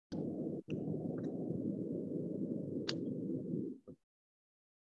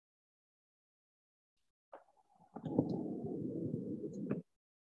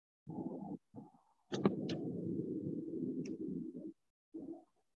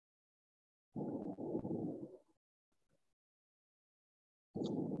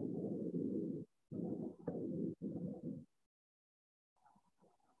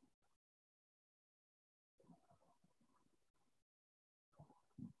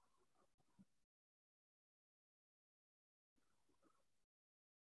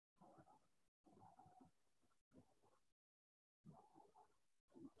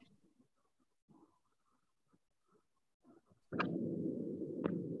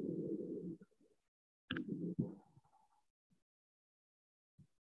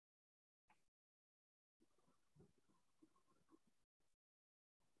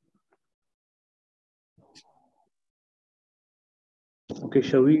Okay,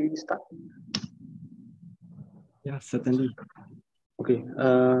 shall we start? Yeah, certainly. Okay.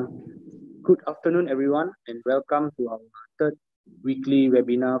 Good afternoon, everyone, and welcome to our third weekly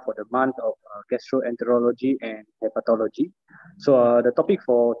webinar for the month of gastroenterology and hepatology. So the topic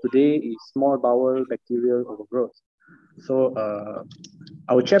for today is small bowel bacterial overgrowth. So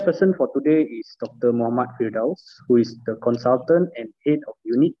our chairperson for today is Dr. Muhammad Firdaus, who is the consultant and head of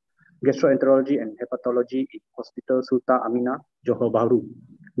unit gastroenterology and hepatology in Hospital Sultan Aminah, Johor Bahru.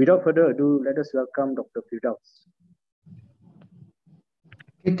 Without further ado, let us welcome Dr. Firdaus.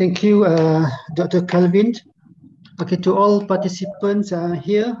 Okay, thank you, Dr. Calvin. Okay, to all participants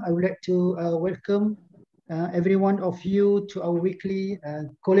here, I would like to welcome every one of you to our weekly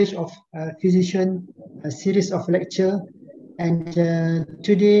College of Physician series of lecture. And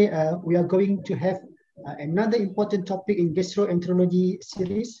today we are going to have another important topic in gastroenterology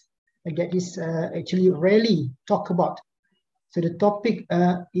series that is actually rarely talked about. So the topic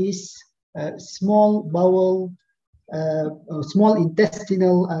is small bowel small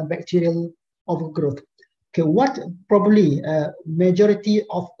intestinal bacterial overgrowth. Okay, what probably majority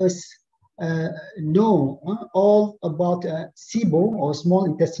of us know all about SIBO, or small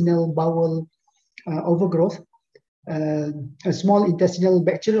intestinal bowel overgrowth, a small intestinal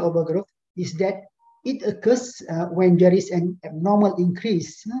bacterial overgrowth, is that it occurs when there is an abnormal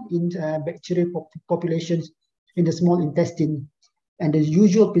increase in bacterial populations in the small intestine, and the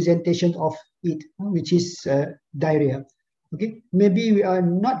usual presentation of it, which is diarrhea. Okay, maybe we are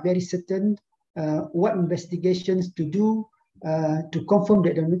not very certain what investigations to do to confirm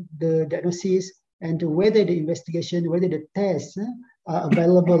the diagnosis, and whether the investigation, whether the tests are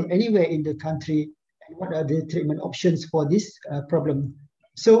available anywhere in the country, and what are the treatment options for this problem.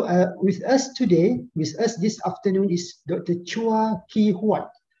 So with us today, with us this afternoon, is Dr. Chua Ki Huat,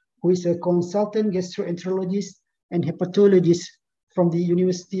 who is a consultant gastroenterologist and hepatologist from the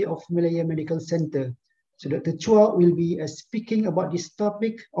University of Malaya Medical Center. So Dr. Chua will be speaking about this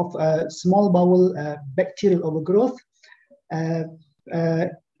topic of small bowel bacterial overgrowth,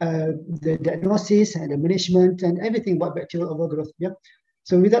 the diagnosis and the management and everything about bacterial overgrowth. Yeah.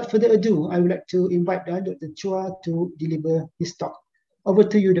 So without further ado, I would like to invite Dr. Chua to deliver his talk. Over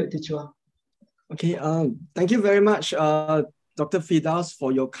to you, Dr. Chua. Okay, thank you very much, Dr. Firdaus,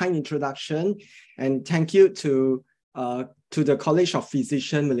 for your kind introduction, and thank you to the College of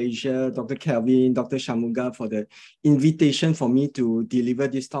Physicians Malaysia, Dr. Kelvin, Dr. Shamuga, for the invitation for me to deliver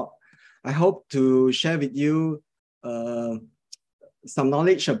this talk. I hope to share with you some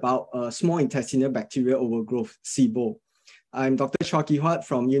knowledge about small intestinal bacterial overgrowth, SIBO. I'm Dr. Chua Ki Huat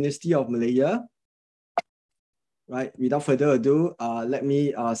from University of Malaya. Right, without further ado, let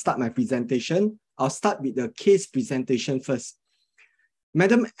me start my presentation. I'll start with the case presentation first.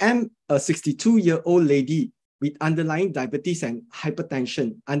 Madam M, a 62-year-old lady with underlying diabetes and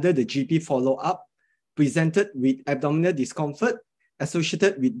hypertension under the GP follow-up, presented with abdominal discomfort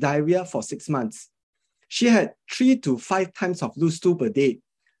associated with diarrhea for 6 months. She had 3 to 5 times of loose stool per day.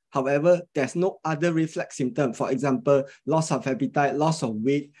 However, there's no other reflex symptom. For example, loss of appetite, loss of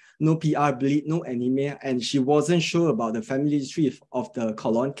weight, no PR bleed, no anemia, and she wasn't sure about the family history of the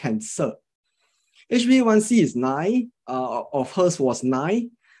colon cancer. HbA1c is 9, of hers was 9,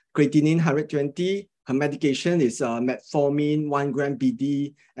 creatinine 120, her medication is metformin, 1 gram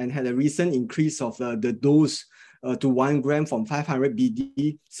BD, and had a recent increase of the dose to 1 gram from 500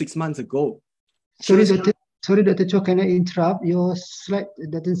 BD 6 months ago. Sorry, Dr. Cho, can I interrupt? Your slide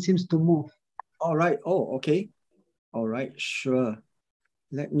doesn't seem to move. All right. Oh, okay. All right, sure.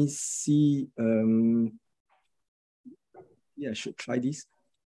 Let me see. Yeah, I should try this.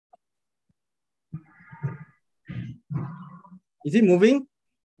 Is it moving?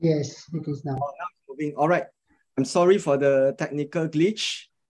 Yes, it is now. Oh, now it's moving. All right. I'm sorry for the technical glitch.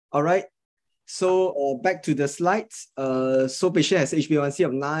 All right. So back to the slides. So patient has HbA1c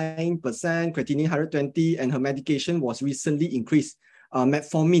of 9%, creatinine 120, and her medication was recently increased,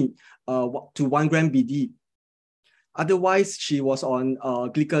 metformin to 1 gram BD. Otherwise, she was on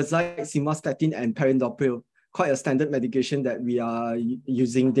glycoside, simvastatin, and perindopril, quite a standard medication that we are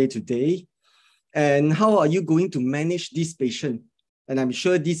using day to day. And how are you going to manage this patient? And I'm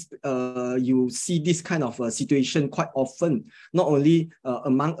sure this you see this kind of situation quite often, not only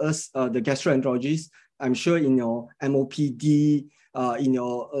among us, the gastroenterologists. I'm sure in your MOPD, in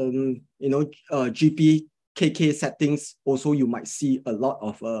your GP, KK settings, also you might see a lot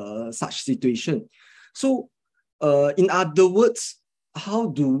of such situation. So, in other words, how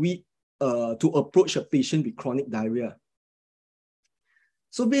do we to approach a patient with chronic diarrhea?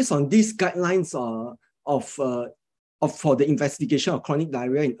 So, based on these guidelines of for the investigation of chronic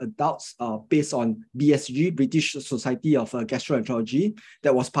diarrhea in adults based on BSG, British Society of Gastroenterology,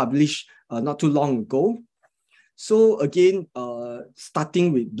 that was published not too long ago. So again,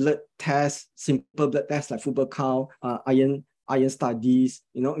 starting with blood tests, simple blood tests like fecal count, iron studies,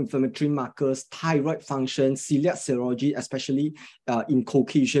 inflammatory markers, thyroid function, celiac serology, especially in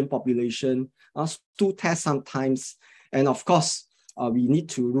Caucasian population, stool tests sometimes, and of course, we need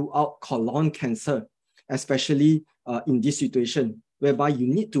to rule out colon cancer, especially in this situation, whereby you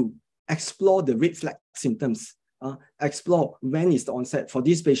need to explore the red flag symptoms. Explore when is the onset. For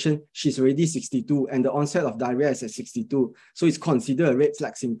this patient, she's already 62 and the onset of diarrhea is at 62. So it's considered a red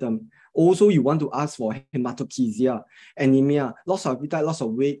flag symptom. Also, you want to ask for hematochezia, anemia, loss of appetite, loss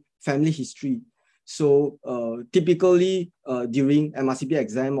of weight, family history. So typically during MRCP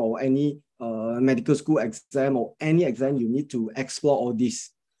exam or any medical school exam or any exam, you need to explore all this.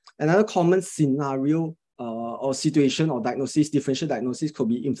 Another common scenario or situation or diagnosis, differential diagnosis, could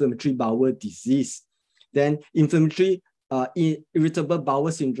be inflammatory bowel disease. Then inflammatory irritable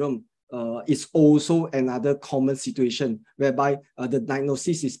bowel syndrome is also another common situation whereby the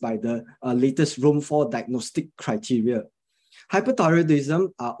diagnosis is by the latest Rome 4 diagnostic criteria. Hyperthyroidism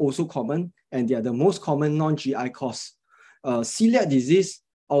are also common, and they are the most common non-GI cause. Celiac disease,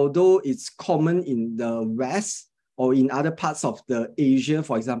 although it's common in the West or in other parts of the Asia,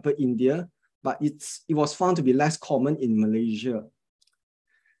 for example, India, but it was found to be less common in Malaysia.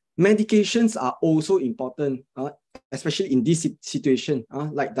 Medications are also important, especially in this situation,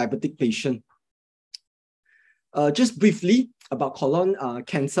 like diabetic patient. Just briefly about colon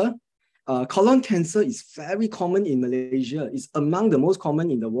cancer. Colon cancer is very common in Malaysia. It's among the most common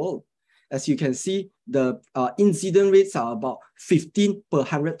in the world. As you can see, the incident rates are about 15 per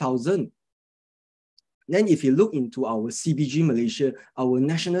 100,000. Then if you look into our CBG Malaysia, our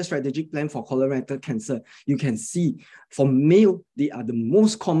National Strategic Plan for Colorectal Cancer, you can see for male, they are the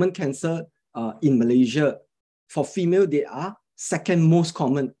most common cancer in Malaysia. For female, they are second most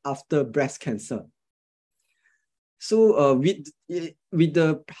common after breast cancer. So with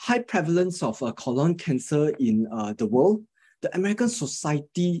the high prevalence of colon cancer in the world, the American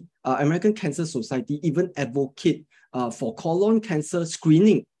Cancer Society even advocate for colon cancer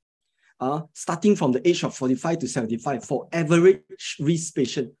screening starting from the age of 45 to 75 for average risk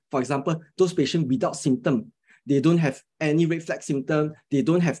patient. For example, those patients without symptom, they don't have any red flag symptom, they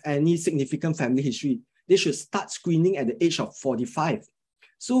don't have any significant family history. They should start screening at the age of 45.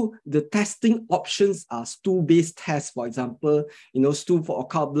 So the testing options are stool-based tests, for example, stool for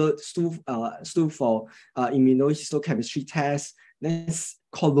occult blood, stool for immunohistochemistry tests, then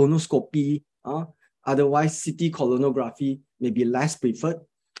colonoscopy, otherwise CT colonography may be less preferred.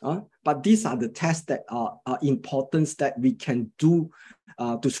 But these are the tests that are important that we can do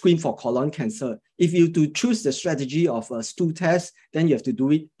to screen for colon cancer. If you to choose the strategy of a stool test, then you have to do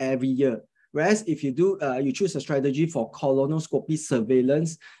it every year. Whereas if you choose a strategy for colonoscopy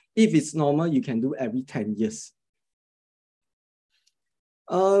surveillance, if it's normal, you can do every 10 years.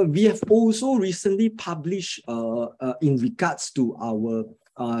 We have also recently published in regards to our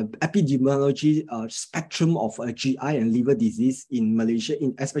epidemiology spectrum of GI and liver disease in Malaysia,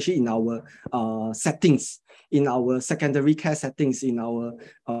 especially in our settings, in our secondary care settings, in our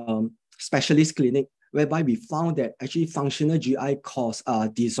specialist clinic, whereby we found that actually functional GI cause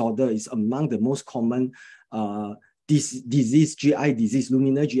disorder is among the most common disease, GI disease,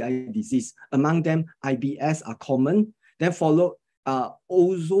 luminal GI disease. Among them, IBS are common. Then followed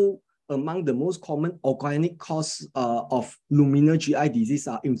also among the most common organic cause of luminal GI disease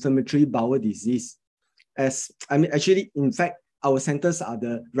are inflammatory bowel disease. In fact, our centers are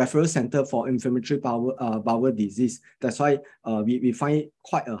the referral center for inflammatory bowel disease. That's why we find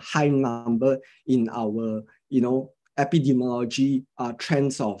quite a high number in our epidemiology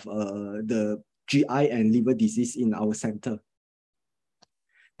trends of the GI and liver disease in our center.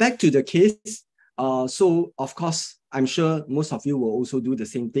 Back to the case. So of course, I'm sure most of you will also do the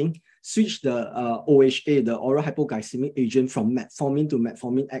same thing. Switch the OHA, the oral hypoglycemic agent, from metformin to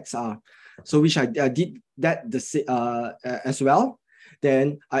metformin XR. So which I did that as well.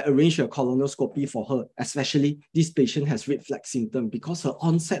 Then I arranged a colonoscopy for her, especially this patient has red flag symptom because her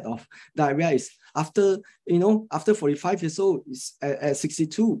onset of diarrhea is after 45 years old, is at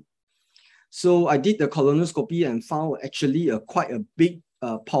 62. So I did the colonoscopy and found actually quite a big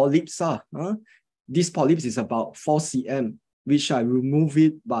polyps. This polyps is about 4 cm, which I remove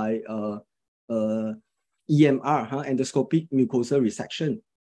it by EMR, endoscopic mucosal resection.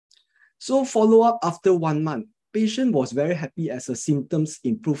 So follow up after 1 month. Patient was very happy as her symptoms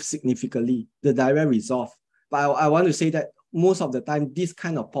improved significantly. The diarrhea resolved. But I want to say that most of the time, this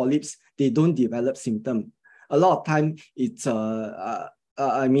kind of polyps, they don't develop symptom. a lot of time it's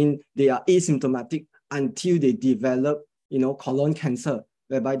I mean, they are asymptomatic until they develop, colon cancer,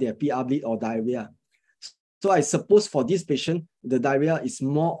 whereby they have PR bleed or diarrhea. So I suppose for this patient, the diarrhea is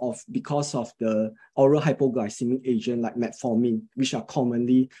more of because of the oral hypoglycemic agent like metformin, which are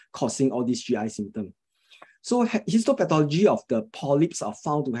commonly causing all these GI symptoms. So histopathology of the polyps are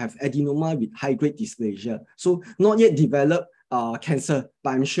found to have adenoma with high-grade dysplasia. So not yet developed cancer,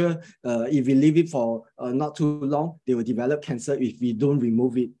 but I'm sure if we leave it for not too long, they will develop cancer if we don't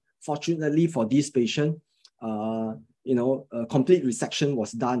remove it. Fortunately for this patient, a complete resection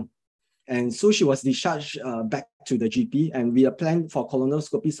was done. And so she was discharged back to the GP, and we are planned for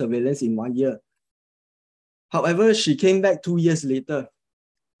colonoscopy surveillance in 1 year. However, she came back 2 years later.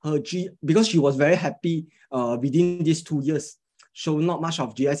 Because she was very happy within these 2 years, showed not much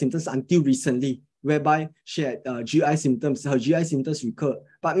of GI symptoms until recently, whereby she had GI symptoms. Her GI symptoms recurred,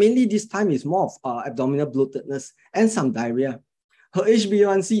 but mainly this time is more of abdominal bloatedness and some diarrhea. Her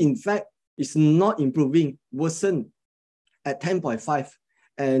HbA1c, in fact, is not improving, worsened at 10.5,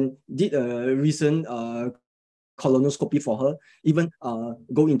 and did a recent colonoscopy for her, even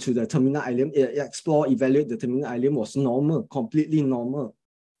go into the terminal ileum, evaluate the terminal ileum, was normal, completely normal.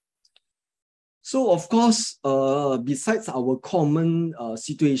 So of course, besides our common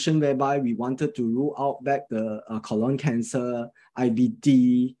situation whereby we wanted to rule out back the colon cancer,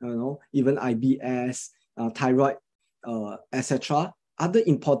 IBD, even IBS, thyroid, etc., other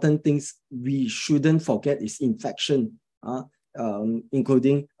important things we shouldn't forget is infection.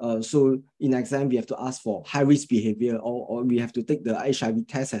 Including, so in exam, we have to ask for high-risk behavior, or we have to take the HIV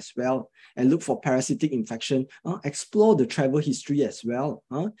test as well and look for parasitic infection, explore the travel history as well.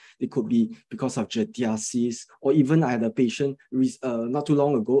 It could be because of giardiasis, or even I had a patient not too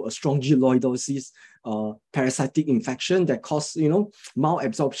long ago, a strongyloidosis, parasitic infection that caused,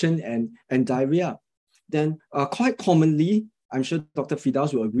 malabsorption and diarrhea. Then quite commonly, I'm sure Dr.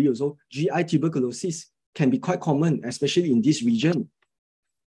 Firdaus will agree also, GI tuberculosis can be quite common, especially in this region.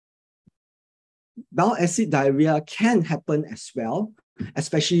 Bowel acid diarrhea can happen as well,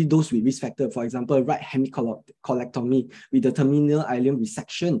 especially those with risk factor. For example, right hemicolectomy with the terminal ileum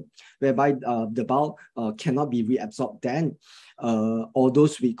resection, whereby the bowel cannot be reabsorbed then. Or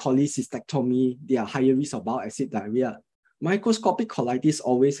those with cholecystectomy, they are higher risk of bowel acid diarrhea. Microscopic colitis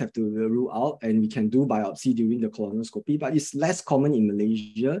always have to rule out, and we can do biopsy during the colonoscopy, but it's less common in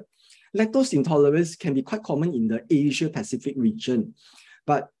Malaysia. Lactose intolerance can be quite common in the Asia-Pacific region,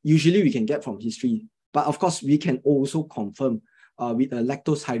 but usually we can get from history. But of course, we can also confirm with a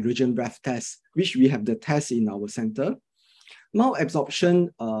lactose hydrogen breath test, which we have the test in our center. Malabsorption,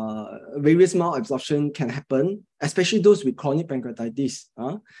 various malabsorption can happen, especially those with chronic pancreatitis.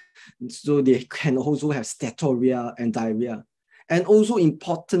 So they can also have steatorrhea and diarrhea. And also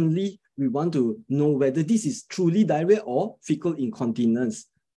importantly, we want to know whether this is truly diarrhea or fecal incontinence.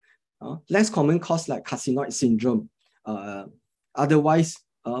 Less common cause like carcinoid syndrome. Otherwise,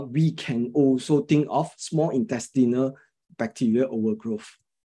 we can also think of small intestinal bacterial overgrowth.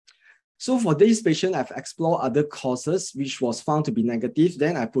 So for this patient, I've explored other causes which was found to be negative.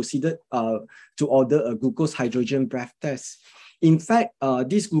 Then I proceeded to order a glucose hydrogen breath test. In fact,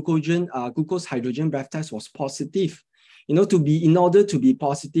 this glucose hydrogen breath test was positive. In order to be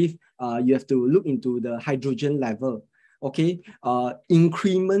positive, you have to look into the hydrogen level. Okay,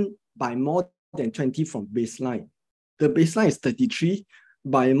 increment by more than 20 from baseline. The baseline is 33.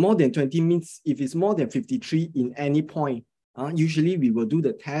 By more than 20 means if it's more than 53 in any point, usually we will do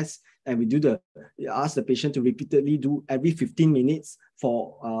the test and we ask the patient to repeatedly do every 15 minutes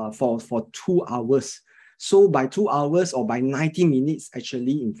for 2 hours. So by 2 hours or by 90 minutes,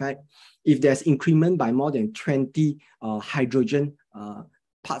 actually, in fact, if there's increment by more than 20 hydrogen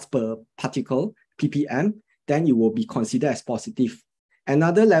parts per particle, ppm, then it will be considered as positive.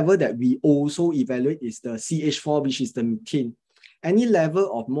 Another level that we also evaluate is the CH4, which is the methane. Any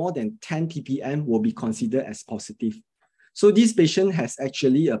level of more than 10 ppm will be considered as positive. So this patient has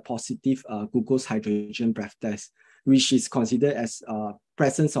actually a positive glucose hydrogen breath test, which is considered as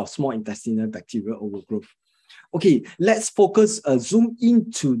presence of small intestinal bacterial overgrowth. Okay, let's focus, zoom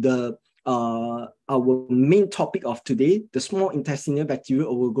into the our main topic of today, the small intestinal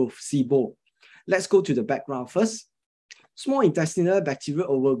bacterial overgrowth, SIBO. Let's go to the background first. Small intestinal bacterial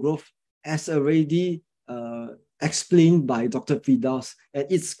overgrowth, as already explained by Dr. Firdaus, and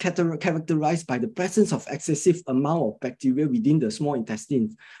it's characterized by the presence of excessive amount of bacteria within the small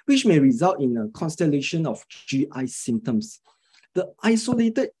intestine, which may result in a constellation of GI symptoms. The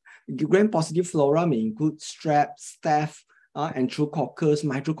isolated gram-positive flora may include strep, staph, enterococcus,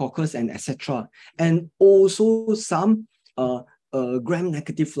 micrococcus, and etc. And also some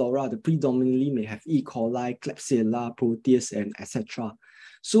gram-negative flora, the predominantly may have E. coli, Klebsiella, Proteus, and etc.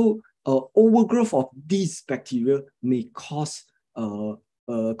 So overgrowth of these bacteria may cause a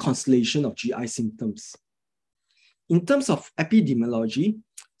constellation of GI symptoms. In terms of epidemiology,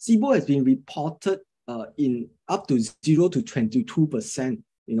 SIBO has been reported in up to 0 to 22%,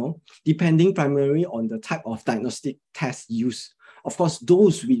 depending primarily on the type of diagnostic test used. Of course,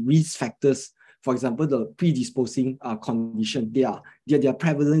 those with risk factors, for example, the predisposing condition, their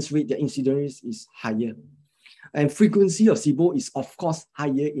prevalence rate, their incidence is higher. And frequency of SIBO is, of course, higher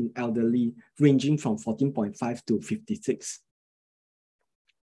in elderly, ranging from 14.5 to 56.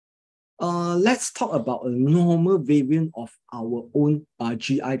 Let's talk about a normal variant of our own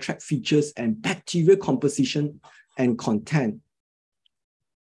GI tract features and bacterial composition and content.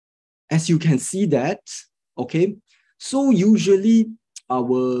 As you can see that, okay, so usually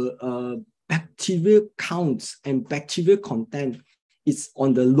our bacterial counts and bacterial content is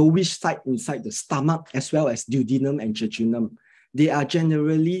on the lowish side inside the stomach as well as duodenum and jejunum. They are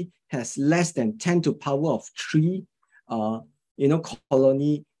generally has less than 10 to power of 3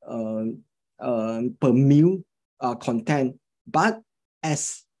 colony per mil content. But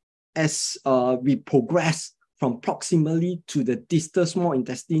as we progress from proximally to the distal small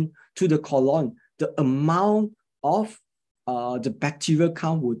intestine to the colon, the amount of the bacterial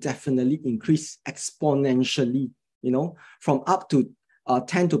count will definitely increase exponentially, from up to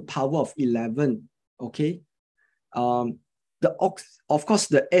 10 to power of 11, okay? Of course,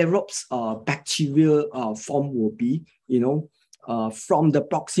 the aerobes bacterial form will be, from the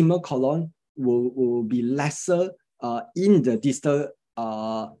proximal colon will be lesser in the distal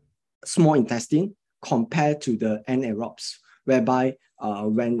small intestine compared to the anaerobes, whereby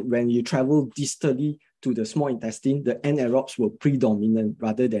when you travel distally to the small intestine, the anaerobes will predominant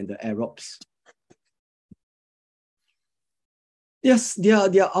rather than the aerobes. Yes,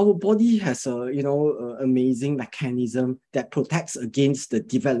 our body has a amazing mechanism that protects against the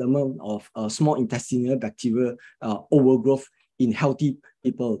development of small intestinal bacterial overgrowth in healthy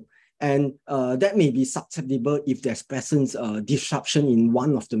people, and that may be susceptible if there's presence disruption in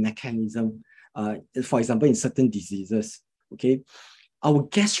one of the mechanism. For example, in certain diseases. Okay, our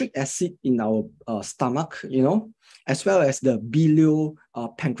gastric acid in our stomach, as well as the bilio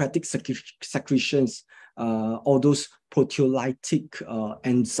pancreatic secretions, all those proteolytic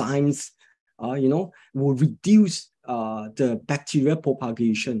enzymes, will reduce the bacterial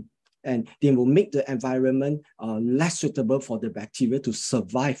propagation, and they will make the environment less suitable for the bacteria to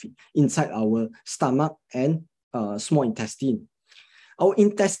survive inside our stomach and small intestine. Our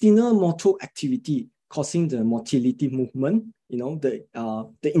intestinal motor activity causing the motility movement,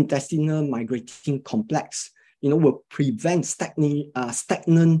 the intestinal migrating complex, will prevent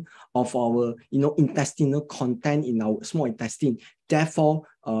stagnant of our, intestinal content in our small intestine. Therefore,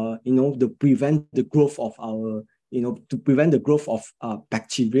 to prevent the growth of our,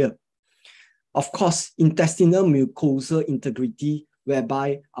 bacteria. Of course, intestinal mucosal integrity,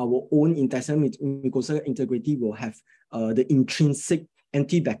 whereby our own intestinal mucosal integrity will have the intrinsic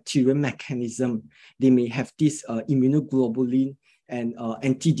antibacterial mechanism. They may have this immunoglobulin and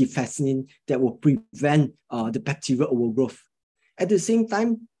anti-defacinin that will prevent the bacterial overgrowth. At the same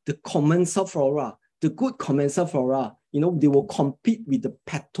time, the commensal flora, the good commensal flora, they will compete with the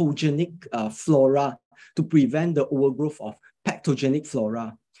pathogenic flora to prevent the overgrowth of pathogenic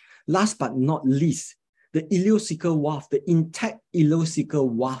flora. Last but not least, the ileocecal valve, the intact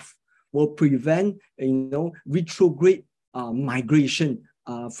ileocecal valve will prevent, retrograde migration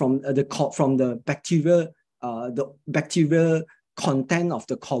from the bacterial content of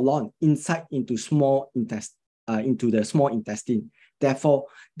the colon inside into the small intestine. Therefore,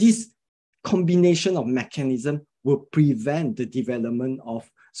 this combination of mechanism will prevent the development of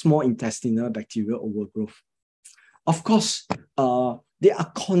small intestinal bacterial overgrowth. Of course, there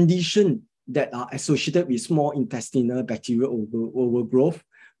are conditions that are associated with small intestinal bacterial overgrowth,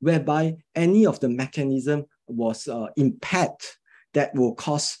 whereby any of the mechanism was impaired, that will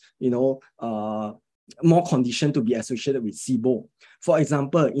cause, more condition to be associated with SIBO. For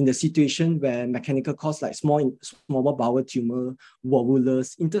example, in the situation where mechanical cause like small bowel tumor,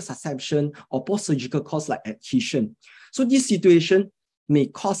 volvulus, intersusception, or post-surgical cause like adhesion. So this situation may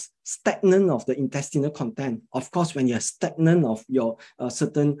cause stagnant of the intestinal content. Of course, when you're stagnant of your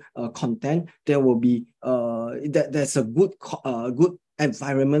certain content, there will be there's a good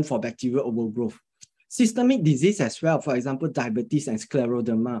environment for bacterial overgrowth. Systemic disease as well, for example, diabetes and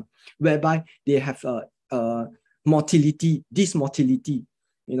scleroderma, whereby they have motility, dysmotility,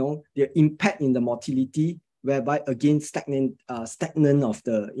 their impact in the motility, whereby again stagnant of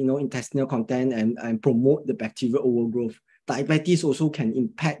the intestinal content and promote the bacterial overgrowth. Diabetes also can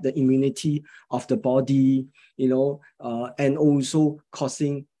impact the immunity of the body, and also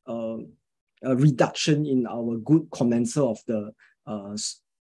causing a reduction in our good commensal of the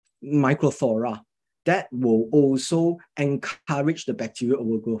microflora. That will also encourage the bacterial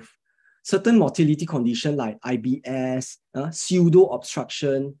overgrowth. Certain motility conditions like IBS,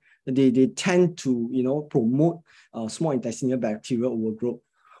 pseudo-obstruction, they tend to promote small intestinal bacterial overgrowth.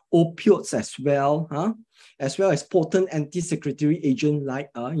 Opioids as well as potent anti-secretory agent like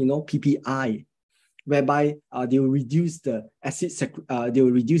PPI, whereby they will reduce the acid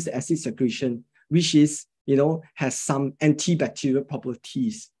secretion, which is has some antibacterial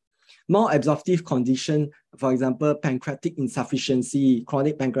properties. Malabsorptive condition, for example, pancreatic insufficiency,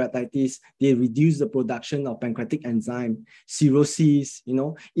 chronic pancreatitis, they reduce the production of pancreatic enzyme. Cirrhosis,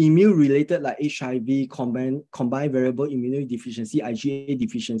 immune-related like HIV, combined variable immunodeficiency, IgA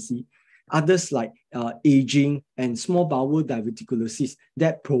deficiency. Others like aging and small bowel diverticulosis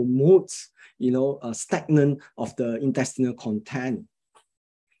that promotes, a stagnant of the intestinal content.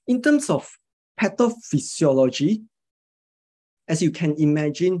 In terms of pathophysiology, as you can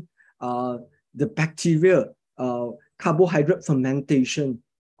imagine, the bacteria, carbohydrate fermentation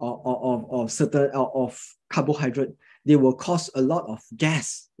of certain carbohydrate, they will cause a lot of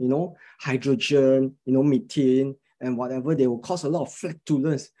gas, hydrogen, methane, and whatever. They will cause a lot of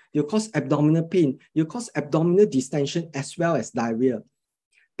flatulence. They'll cause abdominal pain. They'll cause abdominal distension as well as diarrhea.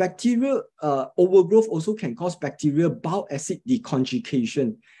 Bacterial overgrowth also can cause bacterial bile acid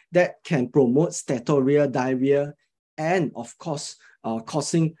deconjugation that can promote steatorrhea, diarrhea, and of course,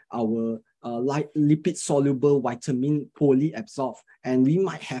 causing our lipid-soluble vitamin poorly absorbed, and we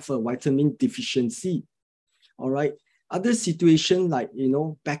might have a vitamin deficiency. All right. Other situations like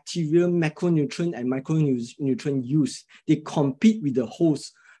bacterial macronutrient and micronutrient use, they compete with the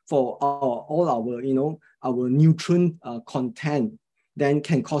host for all our nutrient content, then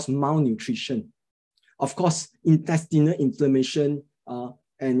can cause malnutrition. Of course, intestinal inflammation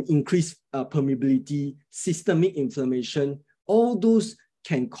and increased permeability, systemic inflammation, all those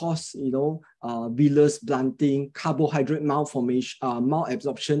can cause villus blunting, carbohydrate malformation,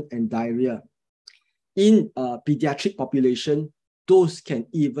 malabsorption, and diarrhea. In pediatric population, those can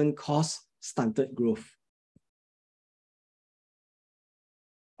even cause stunted growth.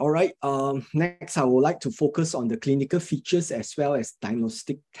 All right, next I would like to focus on the clinical features as well as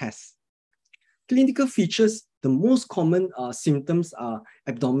diagnostic tests. Clinical features, the most common symptoms are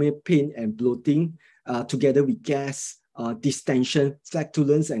abdominal pain and bloating, together with gas, distension,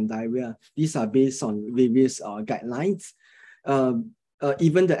 flatulence, and diarrhea. These are based on various guidelines.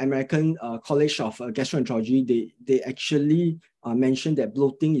 Even the American College of Gastroenterology, they actually mentioned that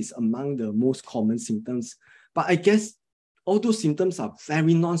bloating is among the most common symptoms. But I guess all those symptoms are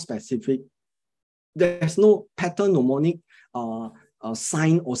very non-specific. There's no pathognomonic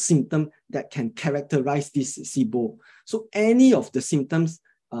sign or symptom that can characterize this SIBO. So any of the symptoms,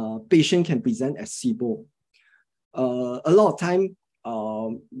 patient can present as SIBO. A lot of time,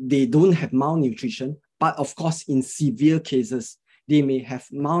 they don't have malnutrition, but of course, in severe cases, they may have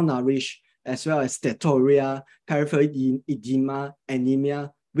malnourished as well as steatorrhea, peripheral edema,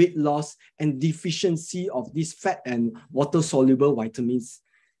 anemia, weight loss, and deficiency of these fat and water-soluble vitamins,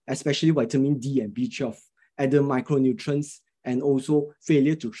 especially vitamin D and B12, other micronutrients, and also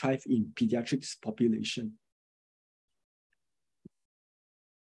failure to thrive in pediatrics population.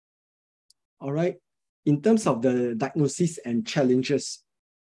 All right, in terms of the diagnosis and challenges.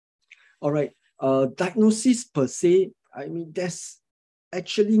 All right, diagnosis per se, I mean, there's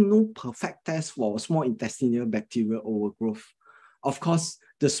actually no perfect test for small intestinal bacterial overgrowth. Of course,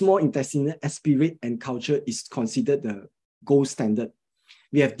 the small intestinal aspirate and culture is considered the gold standard.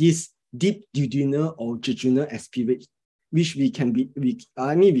 We have this deep duodenal or jejunal aspirate, which we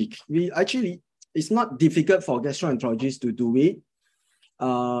actually, it's not difficult for gastroenterologists to do it,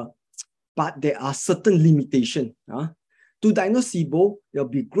 but there are certain limitations. To diagnose SIBO, there will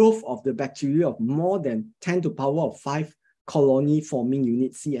be growth of the bacteria of more than 10 to the power of 5 colony-forming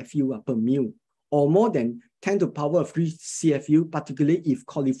units CFU per mil, or more than 10 to the power of 3 CFU, particularly if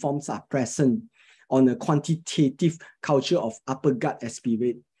coliforms are present on a quantitative culture of upper gut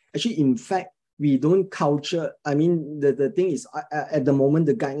aspirate. Actually, in fact, we don't culture, I mean, the thing is, at the moment,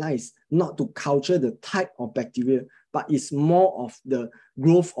 the guideline is not to culture the type of bacteria, but it's more of the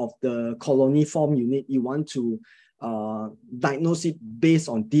growth of the colony-form unit. You want to diagnose it based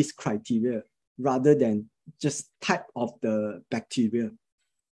on this criteria, rather than just type of the bacteria.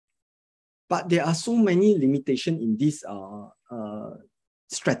 But there are so many limitations in this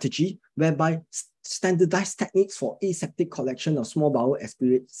strategy, whereby standardized techniques for aseptic collection of small bowel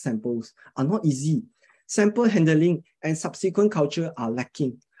aspirate samples are not easy. sample handling, and subsequent culture are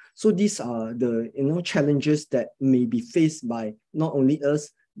lacking. So these are the challenges that may be faced by not only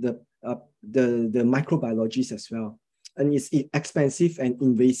us, the microbiologists as well. And it's expensive and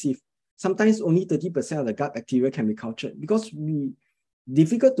invasive. Sometimes only 30% of the gut bacteria can be cultured because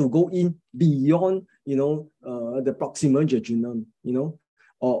difficult to go in beyond the proximal jejunum,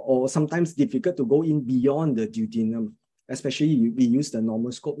 or sometimes difficult to go in beyond the duodenum, especially we use the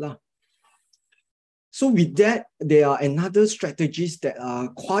normal scope lah. So with that, there are another strategies that are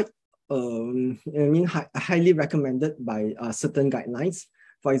quite highly recommended by certain guidelines.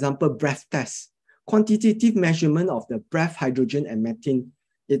 For example, breath test, quantitative measurement of the breath hydrogen and methane.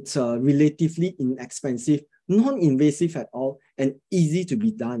 It's relatively inexpensive, non-invasive at all, and easy to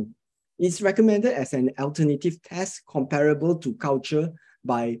be done. It's recommended as an alternative test comparable to culture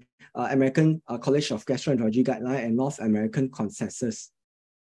by American College of Gastroenterology guideline and North American consensus.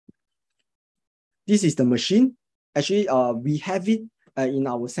 This is the machine. Actually, we have it in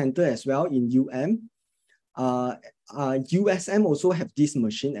our center as well in UM. USM also have this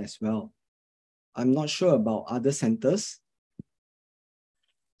machine as well. I'm not sure about other centers.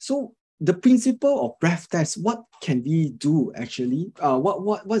 So the principle of breath test, what can we do actually?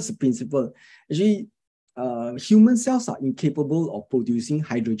 What's the principle? Actually, human cells are incapable of producing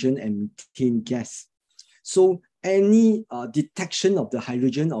hydrogen and methane gas. So any detection of the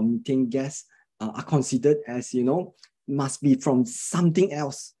hydrogen or methane gas are considered as, must be from something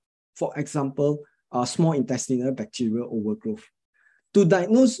else. For example, small intestinal bacterial overgrowth. To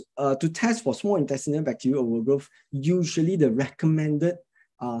diagnose, to test for small intestinal bacterial overgrowth, usually the recommended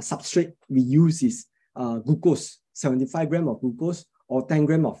substrate we use is glucose, 75 grams of glucose or 10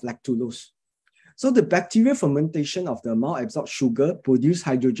 grams of lactulose. So the bacterial fermentation of the malabsorbed sugar produce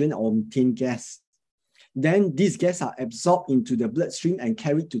hydrogen or methane gas. Then these gases are absorbed into the bloodstream and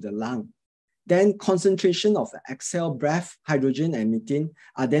carried to the lung. Then concentration of the exhaled breath, hydrogen and methane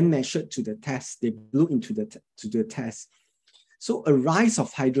are then measured to the test. They blew into the test. So a rise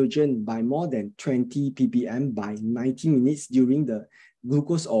of hydrogen by more than 20 ppm by 90 minutes during the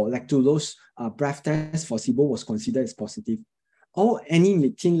glucose or lactulose breath test for SIBO was considered as positive. Or any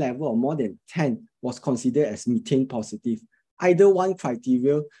methane level of more than 10 was considered as methane positive. Either one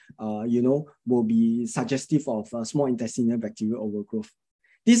criteria, will be suggestive of small intestinal bacterial overgrowth.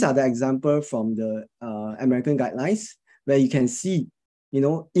 These are the examples from the American guidelines where you can see,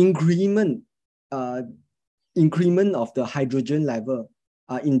 increment of the hydrogen level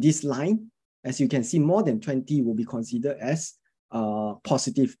in this line. As you can see, more than 20 will be considered as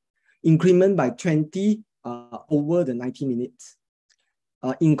positive. Increment by 20 over the 90 minutes.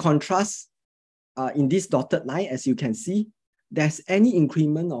 In contrast, in this dotted line, as you can see, there's any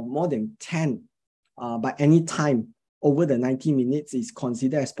increment of more than 10 by any time over the 90 minutes is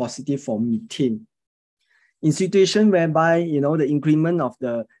considered as positive for methane. In situation whereby, the increment of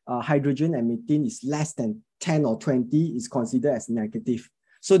the hydrogen and methane is less than 10 or 20 is considered as negative.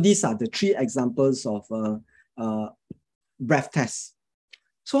 So these are the three examples of breath tests.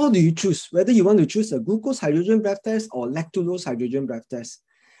 So how do you choose? Whether you want to choose a glucose hydrogen breath test or lactulose hydrogen breath test.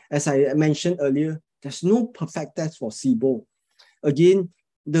 As I mentioned earlier, there's no perfect test for SIBO. Again,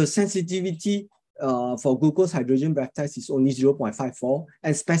 the sensitivity for glucose hydrogen breath test is only 0.54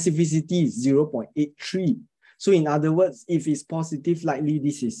 and specificity is 0.83. So in other words, if it's positive, likely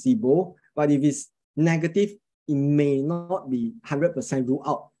this is SIBO, but if it's negative, it may not be 100% ruled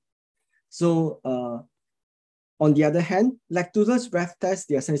out. So on the other hand, lactulose breath test,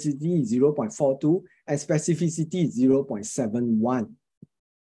 their sensitivity is 0.42 and specificity is 0.71.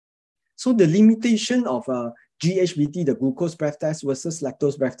 So the limitation of GHBT, the glucose breath test versus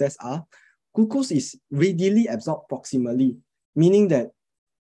lactose breath test are, glucose is readily absorbed proximally, meaning that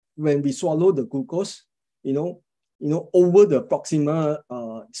when we swallow the glucose, over the proximal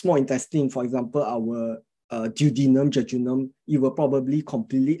small intestine, for example, our duodenum, jejunum, it will probably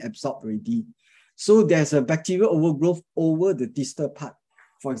completely absorb already. So there's a bacterial overgrowth over the distal part,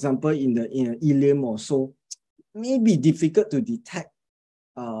 for example, in the ileum or so, may be difficult to detect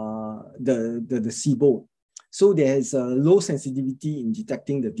the SIBO. So there's a low sensitivity in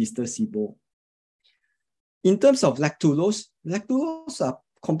detecting the distal SIBO. In terms of lactulose are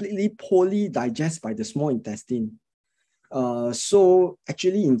completely poorly digested by the small intestine. So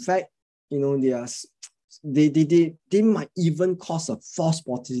actually, in fact, they might even cause a false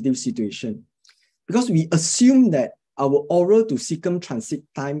positive situation because we assume that our oral to cecum transit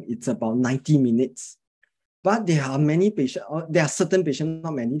time is about 90 minutes. But there are many patients, there are certain patients,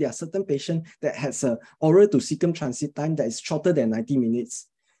 not many, there are certain patients that has a oral to cecum transit time that is shorter than 90 minutes,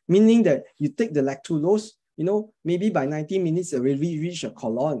 meaning that you take the lactulose, maybe by 90 minutes already reach a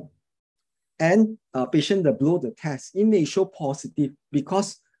colon. and patient that blow the test, it may show positive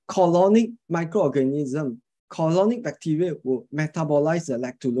because colonic microorganism, colonic bacteria will metabolize the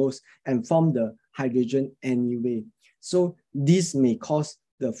lactulose and form the hydrogen anyway. So this may cause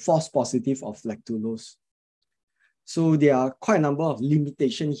the false positive of lactulose. So there are quite a number of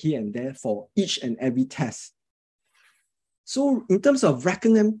limitations here and there for each and every test. So in terms of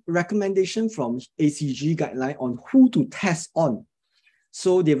recommendation from ACG guideline on who to test on,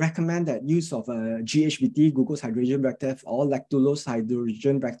 so they recommend that use of a GHBT, glucose hydrogen brake test, or lactulose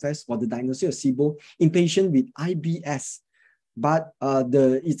hydrogen brake test for the diagnosis of SIBO in patients with IBS. But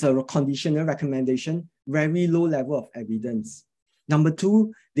it's a conditional recommendation, very low level of evidence. Number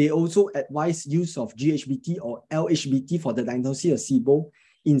two, they also advise use of GHBT or LHBT for the diagnosis of SIBO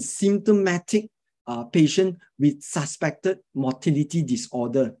in symptomatic patient with suspected motility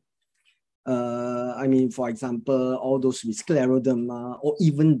disorder. I mean, for example, all those with scleroderma or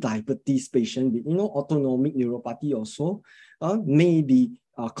even diabetes patient with, autonomic neuropathy also may be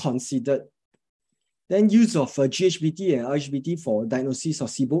considered. Then use of GHBT and LHBT for diagnosis of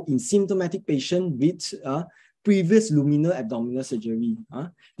SIBO in symptomatic patient with previous luminal abdominal surgery.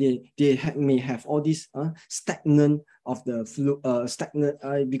 They may have all this stagnant of the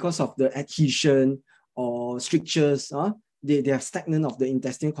because of the adhesion or strictures. They have stagnant of the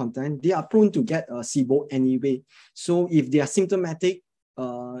intestinal content. They are prone to get SIBO anyway. So if they are symptomatic,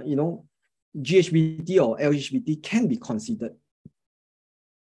 GHBT or LHBT can be considered.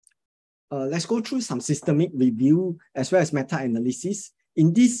 Let's go through some systemic review as well as meta-analysis.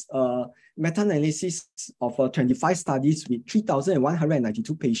 In this meta-analysis of 25 studies with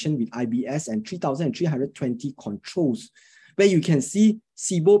 3,192 patients with IBS and 3,320 controls, where you can see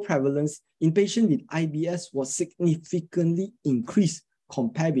SIBO prevalence in patients with IBS was significantly increased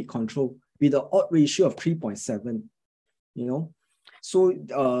compared with control, with an odd ratio of 3.7. So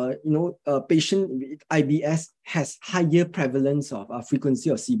a patient with IBS has higher prevalence of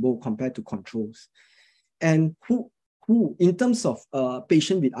frequency of SIBO compared to controls. And who in terms of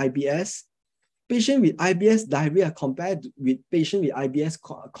patient with IBS diarrhea compared with patient with IBS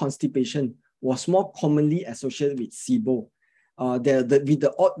constipation was more commonly associated with SIBO. With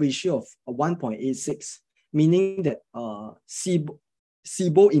the odd ratio of 1.86, meaning that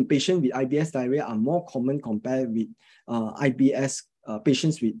SIBO in patients with IBS diarrhea are more common compared with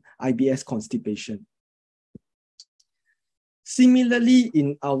patients with IBS constipation. Similarly,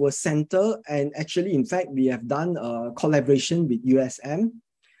 in our center, and actually, in fact, we have done a collaboration with USM.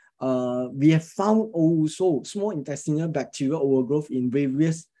 We have found also small intestinal bacterial overgrowth in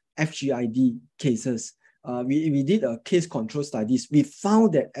various FGID cases. We did a case control studies. We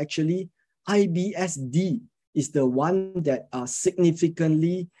found that actually IBSD is the one that are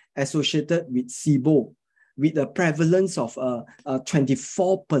significantly associated with SIBO, with a prevalence of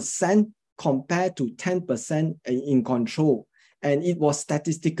 24% compared to 10% in control. And it was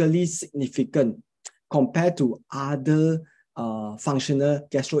statistically significant compared to other functional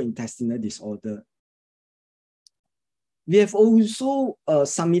gastrointestinal disorder. We have also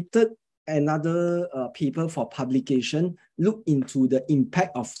submitted another paper for publication, look into the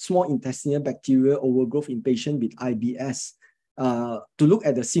impact of small intestinal bacterial overgrowth in patients with IBS to look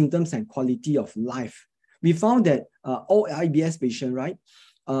at the symptoms and quality of life. We found that all IBS patients, right,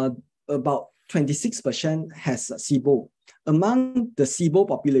 about 26% has SIBO. Among the SIBO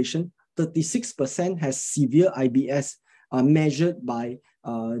population, 36% has severe IBS measured by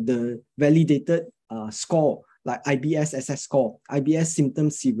the validated score, like IBS SS score, IBS symptom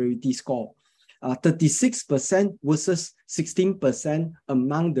severity score. 36% versus 16%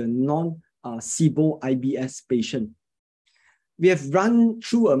 among the non-SIBO IBS patient. We have run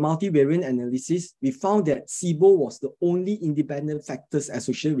through a multivariate analysis. We found that SIBO was the only independent factors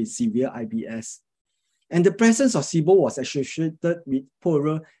associated with severe IBS. And the presence of SIBO was associated with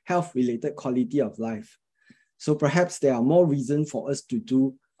poorer health-related quality of life. So perhaps there are more reasons for us to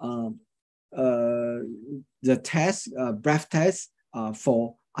do the test, breath test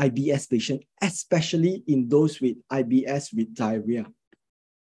for IBS patients, especially in those with IBS with diarrhea.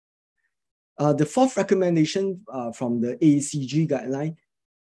 The fourth recommendation from the ACG guideline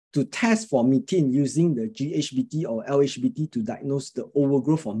to test for methane using the GHBT or LHBT to diagnose the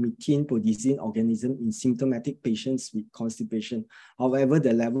overgrowth of methane-producing organism in symptomatic patients with constipation. However,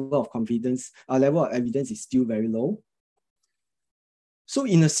 the level of evidence is still very low. So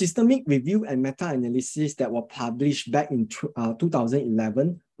in a systemic review and meta-analysis that were published back in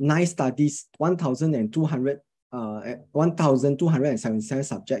 2011, 9 studies, 1,277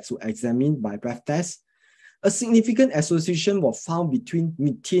 subjects were examined by breath test. A significant association was found between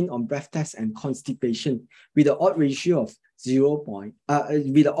methane on breath test and constipation, with an odd ratio of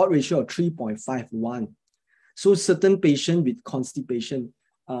with an odd ratio of 3.51. So certain patient with constipation,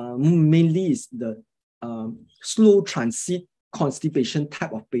 mainly is the slow transit constipation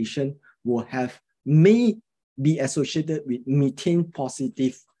type of patient may be associated with methane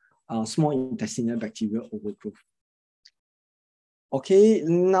positive small intestinal bacterial overgrowth. Okay,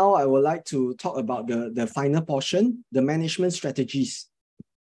 now I would like to talk about the final portion, the management strategies.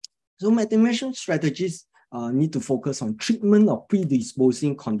 So management strategies need to focus on treatment of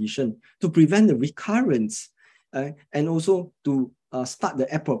predisposing condition to prevent the recurrence and also to start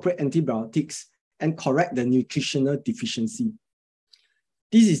the appropriate antibiotics and correct the nutritional deficiency.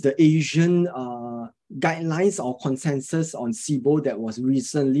 This is the Asian guidelines or consensus on SIBO that was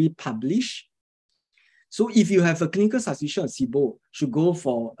recently published. So if you have a clinical suspicion of SIBO, should go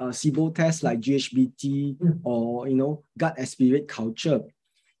for a SIBO test like GHBT or gut aspirate culture.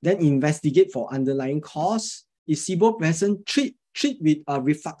 Then investigate for underlying cause. If SIBO present, treat with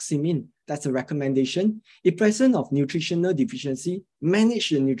rifaximin. That's a recommendation. If present of nutritional deficiency,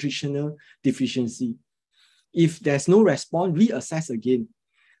 manage the nutritional deficiency. If there's no response, reassess again.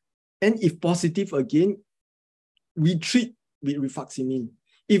 And if positive again, we treat with rifaximin.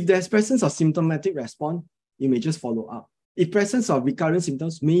 If there's presence of symptomatic response, you may just follow up. If presence of recurrent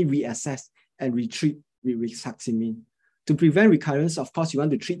symptoms, may reassess and retreat with rifaximin. To prevent recurrence, of course, you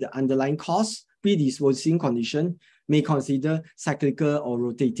want to treat the underlying cause. Predisposing condition may consider cyclical or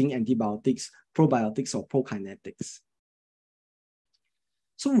rotating antibiotics, probiotics, or prokinetics.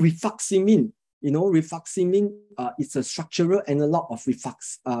 So rifaximin, rifaximin is a structural analog of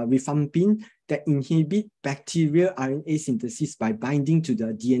rifampin that inhibit bacterial RNA synthesis by binding to the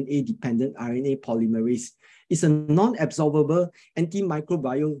DNA-dependent RNA polymerase. It's a non-absorbable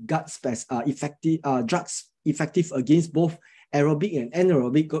antimicrobial drugs effective against both aerobic and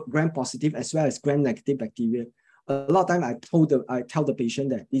anaerobic gram-positive as well as gram-negative bacteria. A lot of time I tell the patient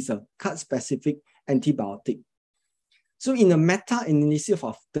that it's a gut-specific antibiotic. So in a meta-analysis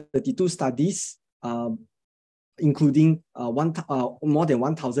of 32 studies, including more than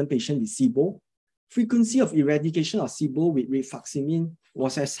 1,000 patients with SIBO, frequency of eradication of SIBO with rifaximin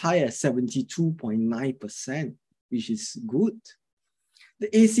was as high as 72.9%, which is good. The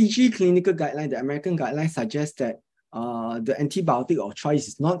ACG clinical guideline, the American guideline, suggests that the antibiotic of choice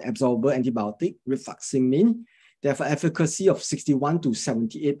is non-absorbable antibiotic, rifaximin. They have an efficacy of 61 to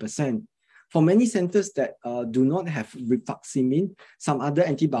 78%. For many centers that do not have rifaximin, some other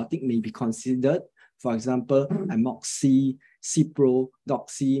antibiotic may be considered. For example, amoxicillin, cipro,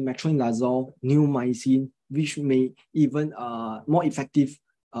 doxy, metronidazole, neomycin, which may even more effective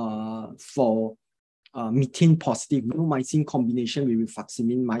for methane positive. Neomycin combination with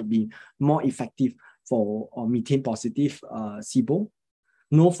rifaximin might be more effective for methane positive SIBO.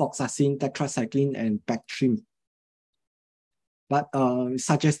 Norfloxacin, tetracycline, and Bactrim. But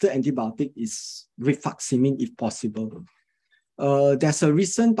suggested antibiotic is rifaximin if possible. There's a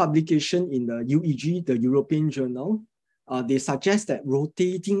recent publication in the UEG, the European Journal. They suggest that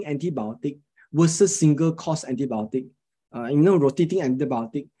rotating antibiotic versus single course antibiotic. Rotating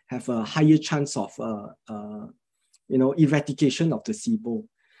antibiotic have a higher chance of eradication of the SIBO.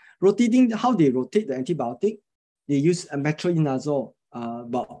 How they rotate the antibiotic? They use a metronidazole,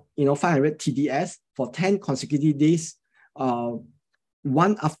 about 500 TDS for 10 consecutive days.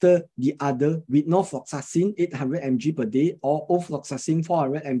 One after the other with norfloxacin 800 mg per day or ofloxacin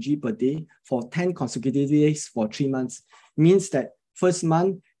 400 mg per day for 10 consecutive days for 3 months. Means that first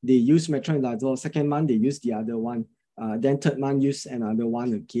month they use metronidazole, second month they use the other one, then third month use another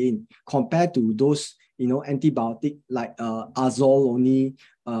one again. Compared to those antibiotic like azole only,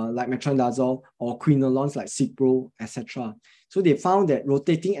 like metronidazole, or quinolones like cipro, etc. So they found that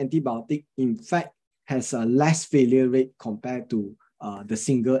rotating antibiotic in fact has a less failure rate compared to the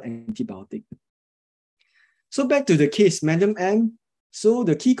single antibiotic. So back to the case, Madam M. So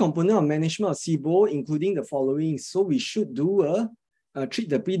the key component of management of SIBO, including the following. So we should do treat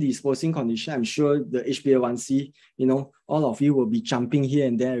the predisposing condition. I'm sure the HbA1c, all of you will be jumping here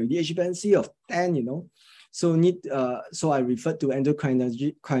and there. The HbA1c of 10, so I referred to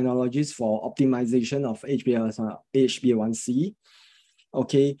endocrinologists for optimization of HbA1c.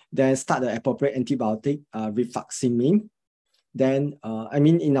 Okay, then start the appropriate antibiotic, rifaximin. Then,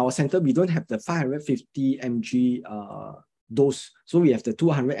 in our center, we don't have the 550 mg dose. So we have the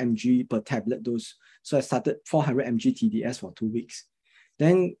 200 mg per tablet dose. So I started 400 mg TDS for 2 weeks.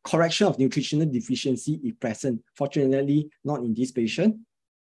 Then correction of nutritional deficiency if present. Fortunately, not in this patient.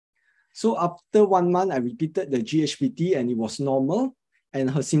 So after 1 month, I repeated the GHBT and it was normal and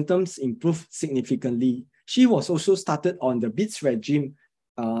her symptoms improved significantly. She was also started on the BITS regime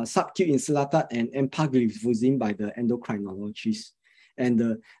sub-Q Insulatard and empagliflozin by the endocrinologist. And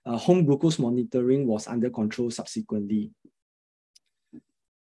the home glucose monitoring was under control subsequently.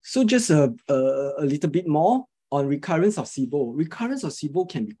 So just a little bit more on recurrence of SIBO. Recurrence of SIBO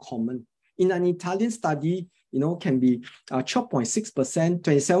can be common. In an Italian study, can be 12.6%,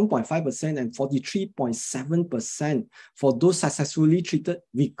 27.5%, and 43.7% for those successfully treated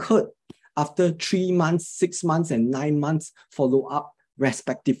recurred after 3 months, 6 months, and 9 months follow-up,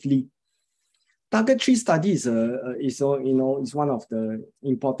 respectively. Target 3 study is one of the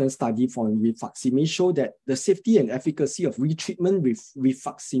important study for rifaximin, show that the safety and efficacy of retreatment with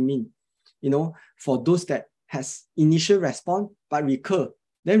rifaximin, for those that has initial response but recur,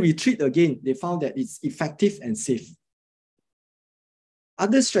 then retreat again, they found that it's effective and safe.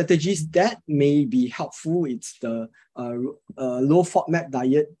 Other strategies that may be helpful, it's the low FODMAP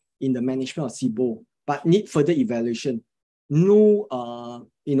diet in the management of SIBO, but need further evaluation. No,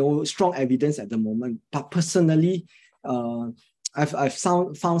 strong evidence at the moment. But personally, I've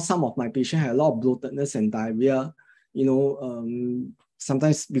found some of my patients had a lot of bloatedness and diarrhea.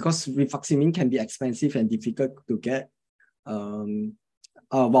 Sometimes because rifaximin can be expensive and difficult to get.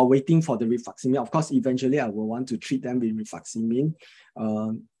 While waiting for the rifaximin, of course, eventually I will want to treat them with rifaximin.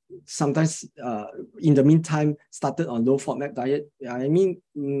 Sometimes, in the meantime, started on low FODMAP diet.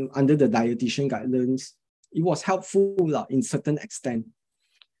 Under the dietitian guidelines, it was helpful in certain extent.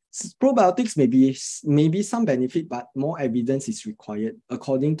 Probiotics may be some benefit, but more evidence is required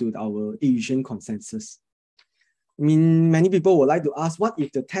according to our Asian consensus. Many people would like to ask, what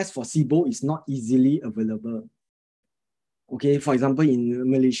if the test for SIBO is not easily available? Okay, for example, in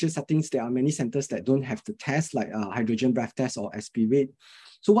Malaysia settings, there are many centers that don't have the test, like hydrogen breath test or aspirate.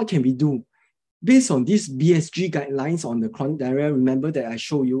 So what can we do? Based on these BSG guidelines on the chronic diarrhea, remember that I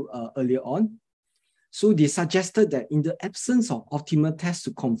showed you earlier on. So they suggested that in the absence of optimal tests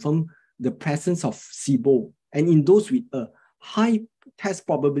to confirm the presence of SIBO, and in those with a high test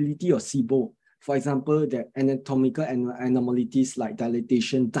probability of SIBO, for example, the anatomical anomalies like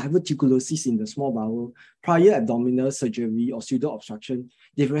dilatation, diverticulosis in the small bowel, prior abdominal surgery or pseudo-obstruction,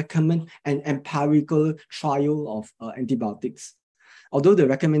 they recommend an empirical trial of antibiotics. Although the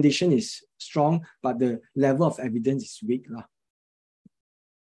recommendation is strong, but the level of evidence is weak.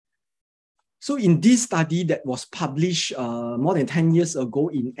 So in this study that was published more than 10 years ago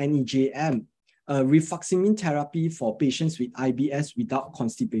in NEJM, rifaximin therapy for patients with IBS without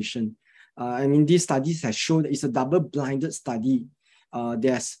constipation. These studies have shown that it's a double-blinded study.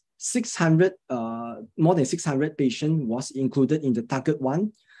 There's 600, more than 600 patients was included in the target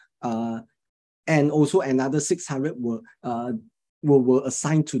 1, and also another 600 were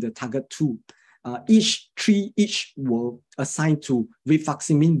assigned to the target 2. Each were assigned to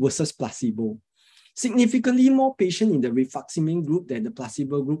rifaximin versus placebo. Significantly more patients in the rifaximin group than the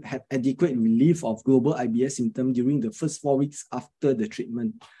placebo group had adequate relief of global IBS symptoms during the first 4 weeks after the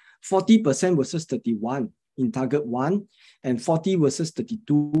treatment. 40% versus 31 in target 1, and 40 versus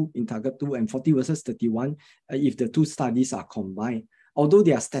 32 in target 2, and 40 versus 31 if the two studies are combined. Although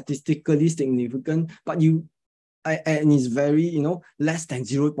they are statistically significant, but and it's very, less than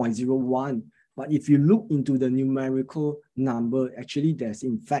 0.01. But if you look into the numerical number, actually there's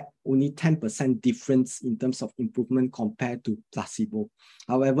in fact only 10% difference in terms of improvement compared to placebo.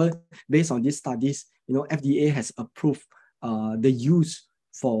 However, based on these studies, FDA has approved the use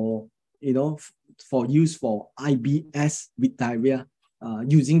for use for IBS with diarrhea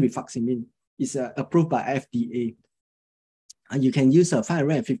using rifaximin. Is approved by FDA. You can use a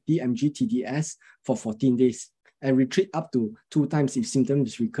 550 mg TDS for 14 days and retreat up to 2 times if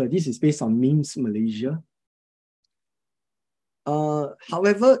symptoms recur. This is based on MIMS Malaysia.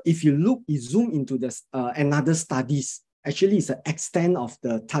 However, if you zoom into this another studies, actually it's an extent of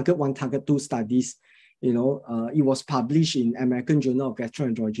the target 1, target 2 studies. It was published in American Journal of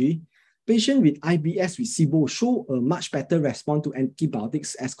Gastroenterology. Patients with IBS with SIBO show a much better response to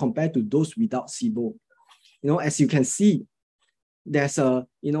antibiotics as compared to those without SIBO. As you can see, there's a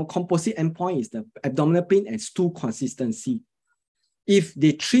composite endpoint is the abdominal pain and stool consistency. If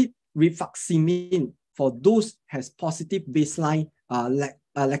they treat rifaximin for those has positive baseline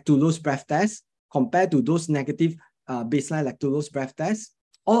lactulose breath test compared to those negative baseline lactulose breath test,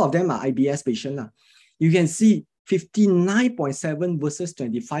 all of them are IBS patients. You can see 59.7 versus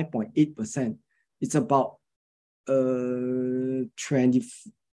 25.8%. It's about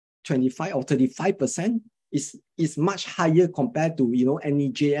 25 or 35%. Is much higher compared to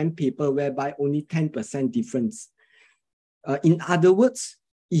NEJM paper whereby only 10% difference. In other words,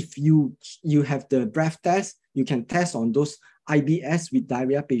 if you have the breath test, you can test on those IBS with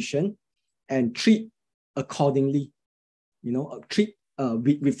diarrhea patient and treat accordingly. Treat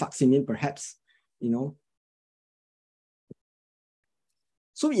with vaccine, perhaps,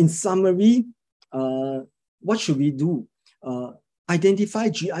 So in summary, what should we do? Identify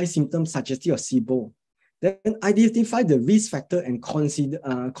GI symptoms suggestive of SIBO. Then identify the risk factor and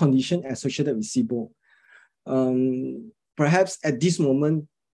condition associated with SIBO. Perhaps at this moment,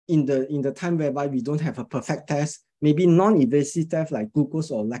 in the time whereby we don't have a perfect test, maybe non-invasive test like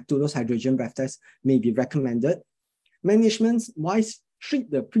glucose or lactulose hydrogen breath test may be recommended. Management-wise, treat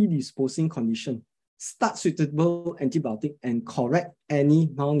the predisposing condition, start suitable antibiotic, and correct any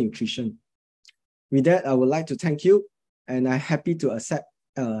malnutrition. With that, I would like to thank you, and I'm happy to accept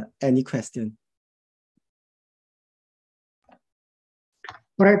any question.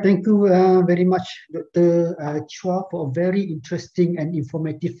 All right, thank you very much, Dr. Chua, for a very interesting and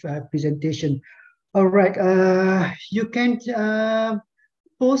informative presentation. All right, you can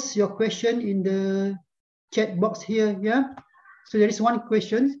post your question in the chat box here. Yeah. So there is one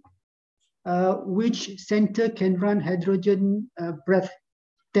question: which center can run hydrogen breath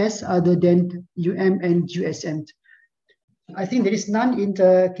tests other than and USM? I think there is none in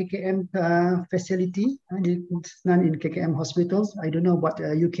the KKM facility. There's none in KKM hospitals. I don't know about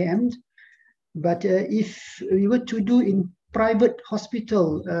UKM. But if we were to do in private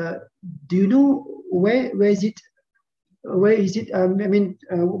hospital, do you know where is it? Where is it?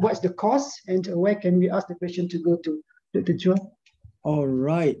 What's the cost, and where can we ask the patient to go to, Dr. Chua? All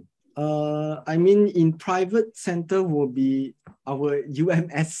right. In private center will be our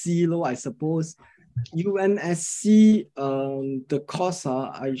UMSC law, I suppose. UMSC, the cost,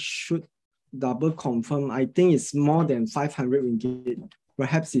 I should double confirm. I think it's more than 500 ringgit.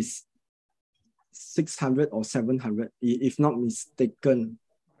 Perhaps it's 600 or 700, if not mistaken.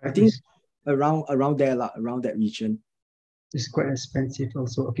 I think around there, around that region. It's quite expensive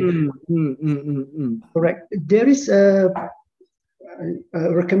also. Okay. Correct. There is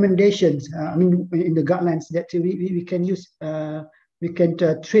recommendations. In the guidelines that we can use. We can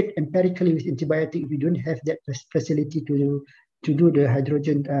treat empirically with antibiotic if we don't have that facility to do the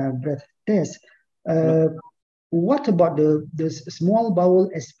hydrogen breath test. What about the small bowel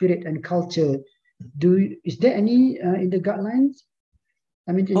aspirate and culture? Is there any in the guidelines?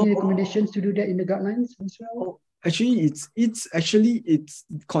 Any recommendations to do that in the guidelines as well? Actually, it's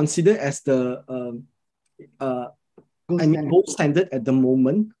considered as the gold standard at the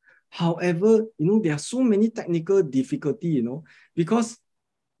moment. However, there are so many technical difficulty, because,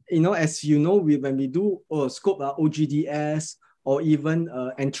 as you know, when we do scope OGDS or even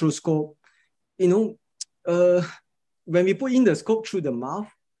enteroscope, when we put in the scope through the mouth,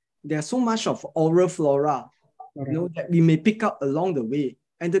 there's so much of oral flora, that we may pick up along the way.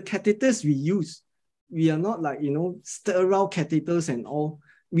 And the catheters we use, we are not like, sterile catheters and all.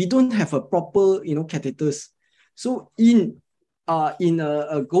 We don't have a proper, catheters. So in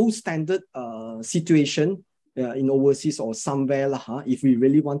a gold standard situation in overseas or somewhere, if we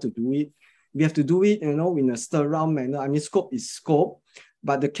really want to do it, we have to do it, in a sterile manner. Scope is scope,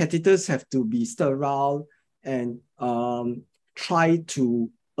 but the catheters have to be sterile and try to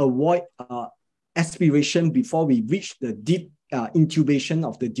avoid aspiration before we reach the deep intubation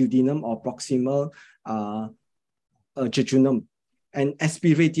of the duodenum or proximal jejunum, and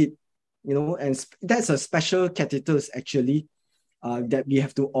aspirate it, and that's a special catheters actually that we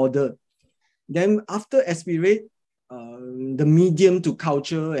have to order. Then after aspirate, the medium to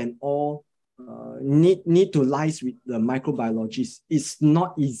culture and all need to liaise with the microbiologists. It's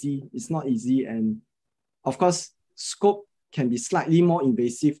not easy. And of course, scope can be slightly more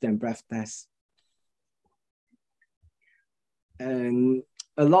invasive than breath test. And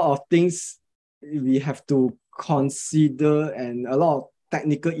a lot of things we have to consider, and a lot of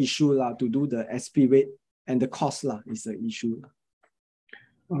technical issue to do the aspirate, and the cost is the issue.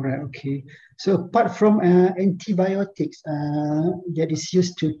 All right, okay. So apart from antibiotics that is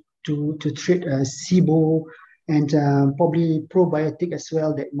used to treat SIBO, and probably probiotic as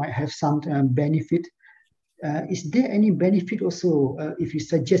well that might have some benefit, is there any benefit also if you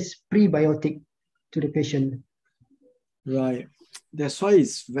suggest prebiotic to the patient? Right. That's why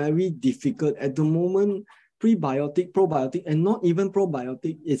it's very difficult at the moment. Prebiotic, probiotic, and not even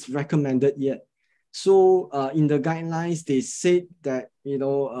probiotic is recommended yet. So in the guidelines, they said that,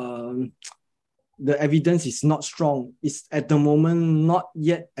 the evidence is not strong. It's at the moment not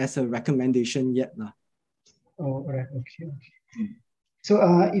yet as a recommendation yet. Oh, right. Okay. So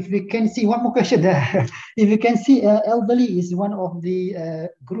if we can see one more question there, if you can see, elderly is one of the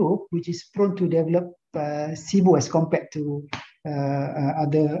group which is prone to develop SIBO as compared to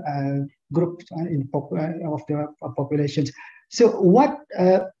other groups of the populations. So what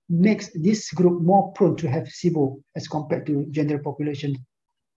makes this group more prone to have SIBO as compared to general population?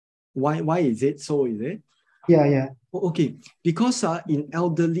 Why is it so, is it? Yeah. Okay, because in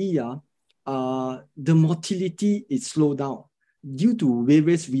elderly, the motility is slowed down due to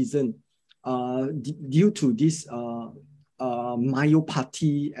various reasons, due to this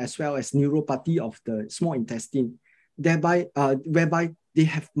myopathy as well as neuropathy of the small intestine, thereby whereby they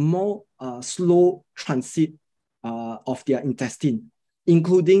have more slow transit of their intestine,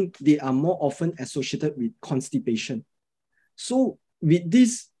 including they are more often associated with constipation. So with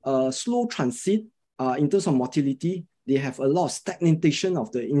this slow transit, in terms of motility, they have a lot of stagnation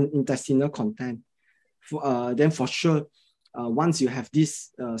of the intestinal content. Then for sure, once you have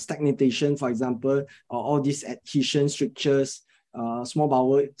this stagnation, for example, all these adhesion, strictures, small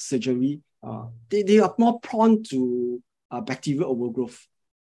bowel surgery, they are more prone to bacterial overgrowth.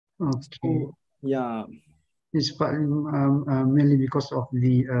 Okay. So, yeah. It's partly, mainly because of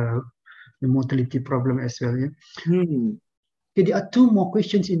the motility problem as well. Yeah? Okay, there are two more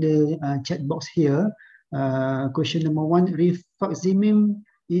questions in the chat box here. Question number one, rifaximin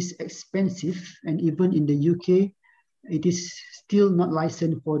is expensive, and even in the UK, it is still not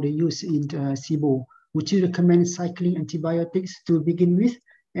licensed for the use in SIBO. Would you recommend cycling antibiotics to begin with?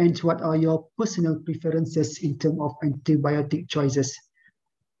 And what are your personal preferences in terms of antibiotic choices?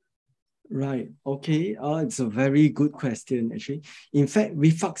 Right. Okay. It's a very good question, actually. In fact,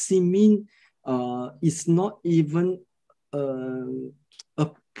 rifaximin is not even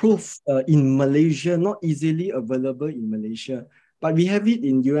approved in Malaysia, not easily available in Malaysia. But we have it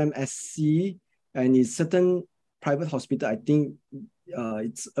in UMSC and in certain private hospital, I think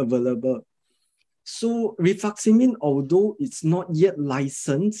it's available. So rifaximin, although it's not yet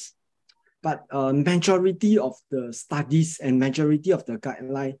licensed, but majority of the studies and majority of the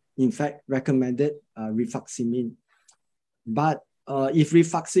guideline, in fact, recommended rifaximin. But if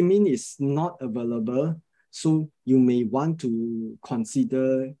rifaximin is not available, so you may want to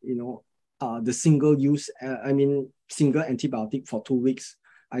consider, the single antibiotic for 2 weeks.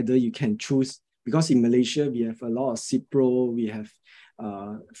 Either you can choose, because in Malaysia, we have a lot of Cipro, we have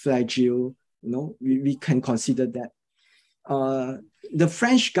Flagyl, we can consider that. The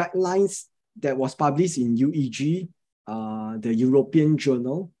French guidelines that was published in UEG, the European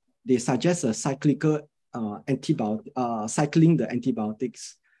journal, they suggest a cyclical cycling the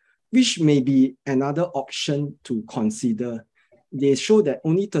antibiotics, which may be another option to consider. They show that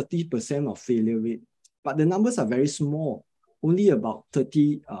only 30% of failure rate, but the numbers are very small, only about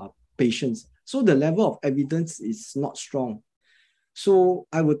 30 patients. So the level of evidence is not strong. So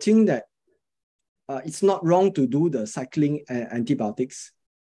I would think that it's not wrong to do the cycling antibiotics,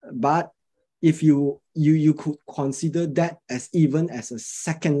 but if you could consider that as even as a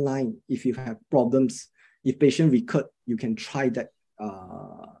second line, if you have problems, if patient recurred, you can try that.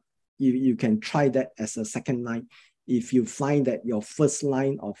 You can try that as a second line if you find that your first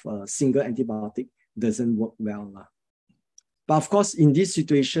line of a single antibiotic doesn't work well. But of course, in this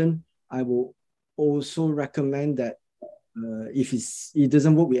situation, I will also recommend that if it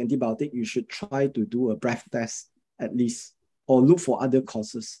doesn't work with antibiotic, you should try to do a breath test at least, or look for other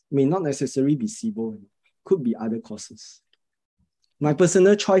causes. May not necessarily be SIBO, could be other causes. My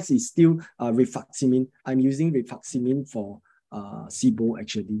personal choice is still rifaximin. I'm using rifaximin for SIBO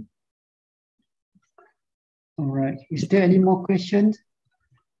actually. All right. Is there any more questions?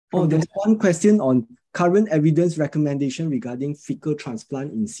 Oh, there's one question on current evidence recommendation regarding fecal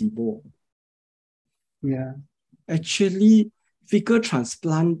transplant in SIBO. Yeah. Actually, fecal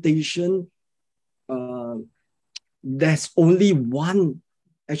transplantation, there's only one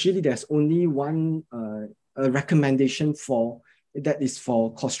recommendation for that is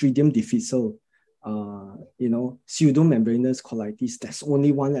for Clostridium difficile, pseudomembranous colitis. That's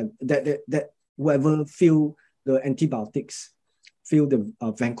only one that whoever fail the antibiotics, fail the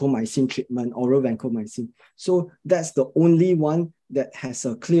vancomycin treatment, oral vancomycin. So that's the only one that has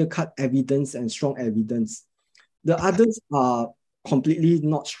a clear-cut evidence and strong evidence. The others are completely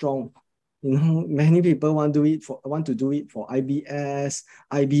not strong. Many people want to do it for IBS,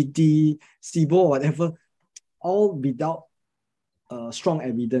 IBD, SIBO, whatever, all without strong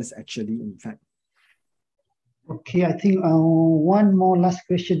evidence actually, in fact. Okay, I think one more last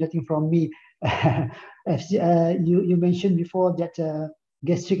question, I think, from me. As you mentioned before that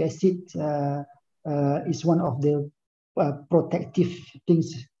gastric acid is one of the protective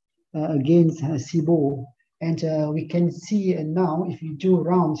things against SIBO. And we can see now, if you do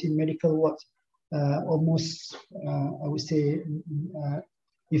rounds in medical wards, almost, I would say,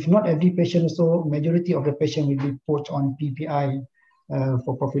 if not every patient, so majority of the patient will be put on PPI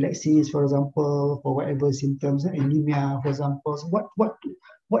for prophylaxis, for example, for whatever symptoms, anemia, for example. So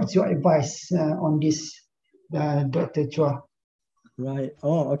what's your advice on this, Dr. Chua? Right.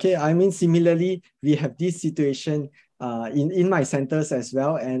 Oh, okay. I mean, similarly, we have this situation in my centers as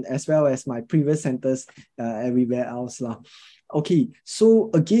well, and as well as my previous centers everywhere else. Okay, so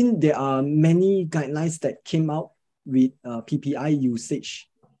again, there are many guidelines that came out with PPI usage.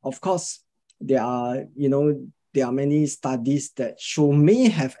 Of course, there are, there are many studies that show may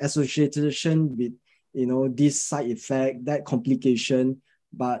have association with, this side effect, that complication,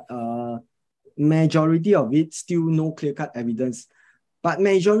 but majority of it still no clear-cut evidence. But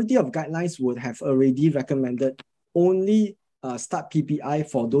majority of guidelines would have already recommended only start PPI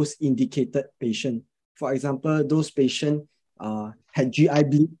for those indicated patients. For example, those patients had GI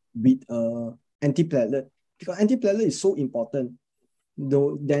bleed with antiplatelet, because antiplatelet is so important.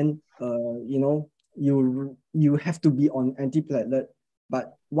 Though then, you have to be on antiplatelet.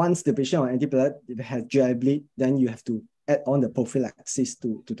 But once the patient on antiplatelet has GI bleed, then you have to add on the prophylaxis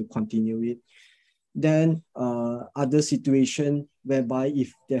to continue it. Then other situation whereby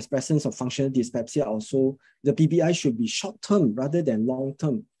if there's presence of functional dyspepsia also, the PPI should be short-term rather than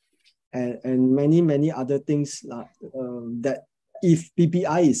long-term. And many other things that if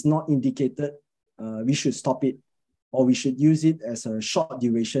PPI is not indicated, we should stop it, or we should use it as a short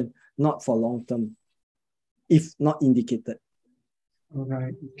duration, not for long-term, if not indicated. All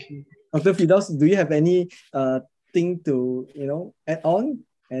right, okay. Dr. Firdaus, do you have any thing to add on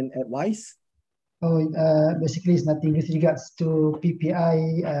and advise? Basically, it's nothing with regards to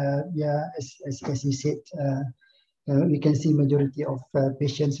PPI. As you said, we can see majority of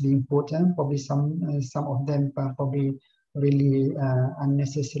patients being put, probably some of them probably really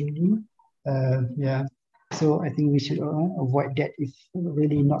unnecessarily. So I think we should avoid that if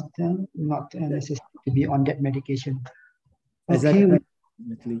really not necessary to be on that medication. Okay.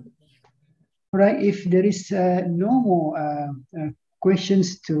 Exactly. All right. If there is no more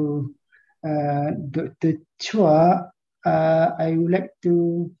questions to Dr. Chua, I would like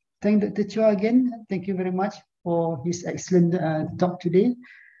to thank Dr. Chua again. Thank you very much for his excellent talk today.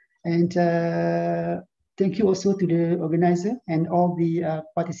 And thank you also to the organizer and all the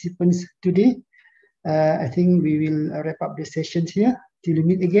participants today. I think we will wrap up the sessions here. Till we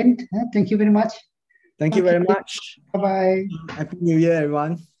meet again. Thank you very much. Thank you very much. Bye-bye. Happy New Year,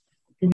 everyone.